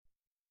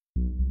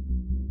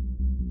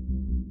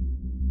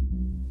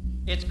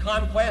Its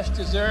conquest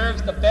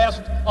deserves the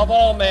best of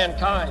all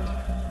mankind,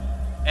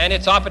 and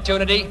its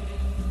opportunity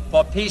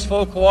for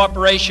peaceful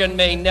cooperation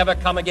may never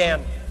come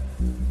again.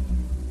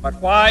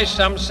 But why,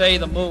 some say,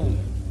 the moon?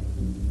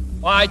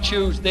 Why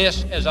choose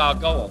this as our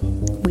goal?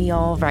 We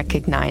all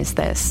recognize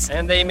this.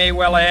 And they may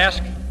well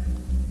ask,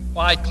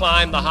 why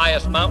climb the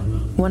highest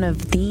mountain? One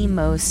of the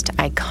most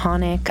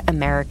iconic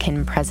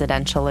American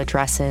presidential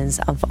addresses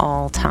of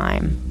all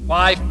time.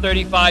 Why,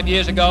 35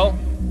 years ago,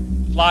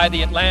 fly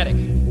the Atlantic?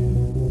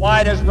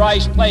 Why does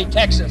Rice play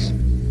Texas?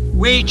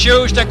 We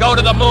choose to go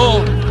to the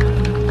moon.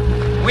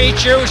 We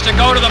choose to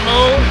go to the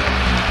moon.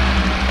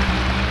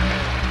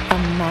 A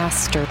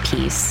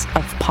masterpiece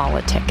of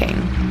politicking.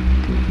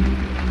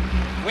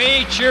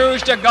 We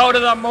choose to go to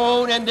the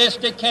moon in this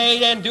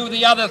decade and do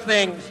the other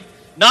things,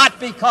 not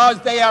because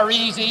they are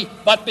easy,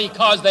 but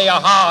because they are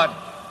hard.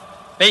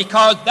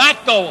 Because that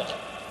goal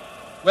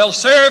will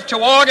serve to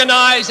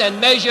organize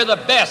and measure the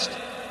best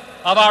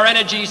of our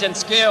energies and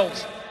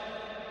skills.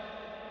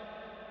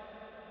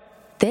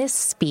 This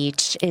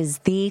speech is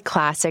the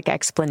classic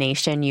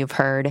explanation you've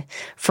heard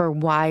for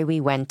why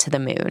we went to the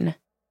moon.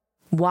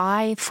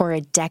 Why, for a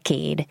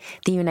decade,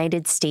 the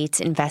United States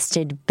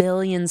invested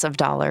billions of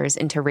dollars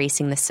into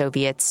racing the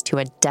Soviets to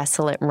a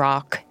desolate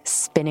rock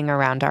spinning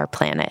around our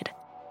planet.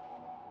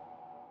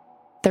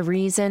 The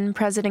reason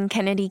President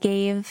Kennedy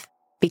gave?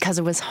 Because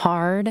it was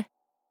hard?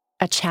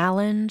 A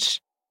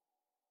challenge?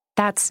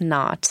 That's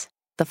not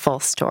the full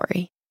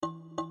story.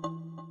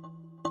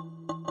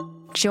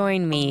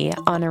 Join me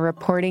on a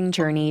reporting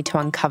journey to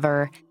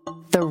uncover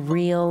the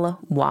real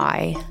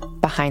why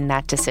behind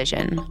that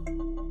decision.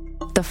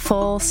 The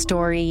full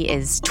story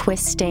is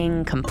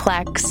twisting,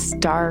 complex,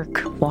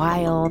 dark,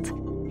 wild.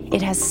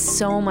 It has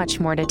so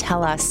much more to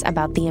tell us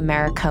about the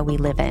America we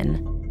live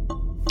in,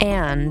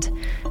 and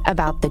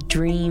about the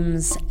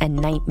dreams and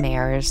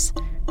nightmares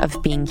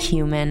of being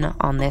human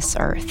on this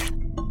earth.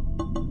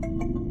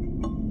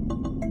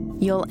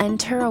 You'll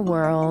enter a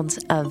world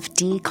of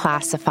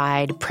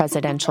declassified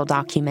presidential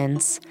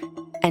documents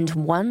and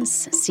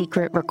once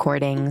secret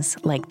recordings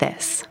like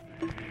this.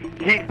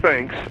 He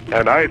thinks,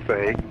 and I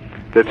think,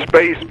 that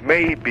space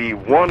may be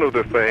one of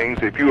the things,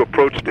 if you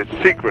approached it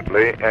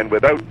secretly and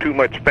without too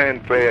much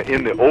fanfare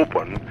in the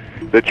open,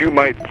 that you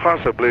might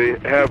possibly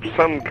have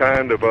some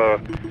kind of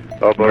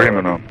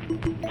agreement on.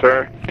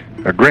 Sir?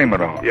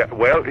 Agreement on. Yeah,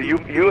 well,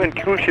 you and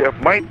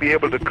Khrushchev might be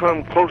able to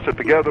come closer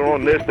together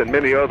on this than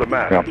many other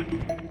matters.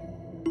 Yeah.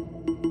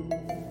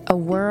 A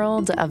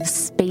world of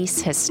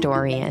space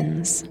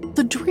historians.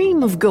 The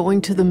dream of going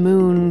to the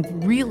moon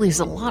really is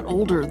a lot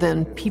older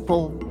than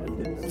people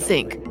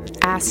think.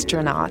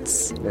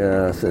 Astronauts.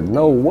 Yeah, I said,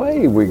 no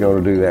way we're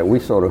going to do that. We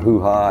sort of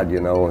hoo-hawed,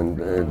 and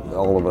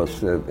all of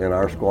us in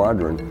our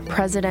squadron.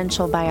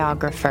 Presidential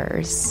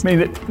biographers. I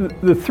mean,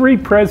 the three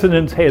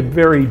presidents had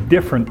very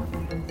different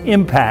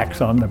impacts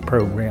on the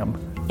program.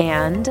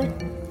 And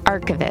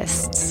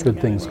archivists. Good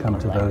things come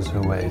to those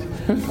who wait.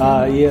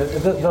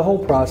 The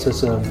whole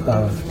process of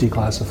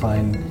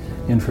declassifying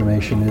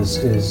information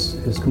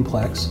is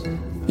complex.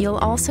 You'll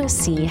also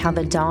see how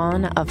the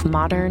dawn of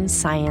modern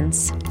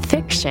science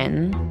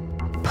fiction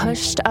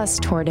pushed us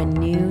toward a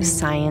new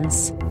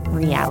science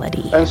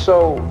reality. And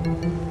so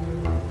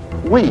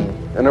we,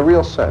 in a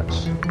real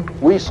sense,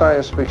 we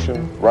science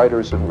fiction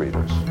writers and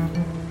readers,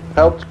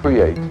 helped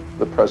create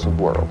the present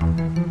world.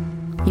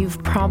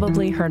 You've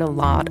probably heard a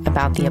lot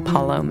about the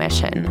Apollo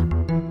mission,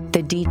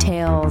 the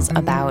details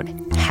about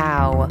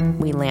how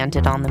we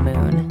landed on the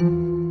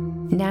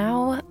moon.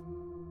 Now,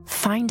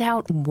 find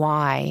out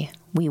why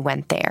we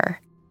went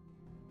there.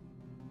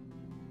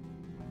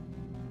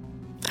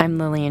 I'm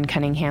Lillian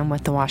Cunningham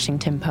with The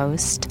Washington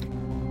Post,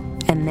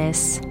 and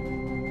this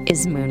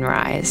is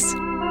Moonrise.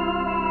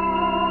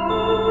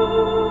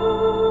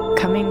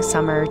 Coming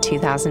summer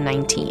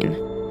 2019.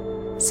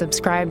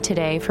 Subscribe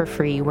today for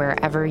free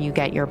wherever you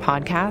get your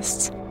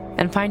podcasts,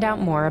 and find out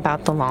more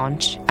about the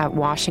launch at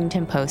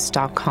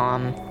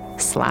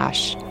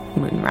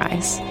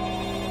washingtonpost.com/moonrise.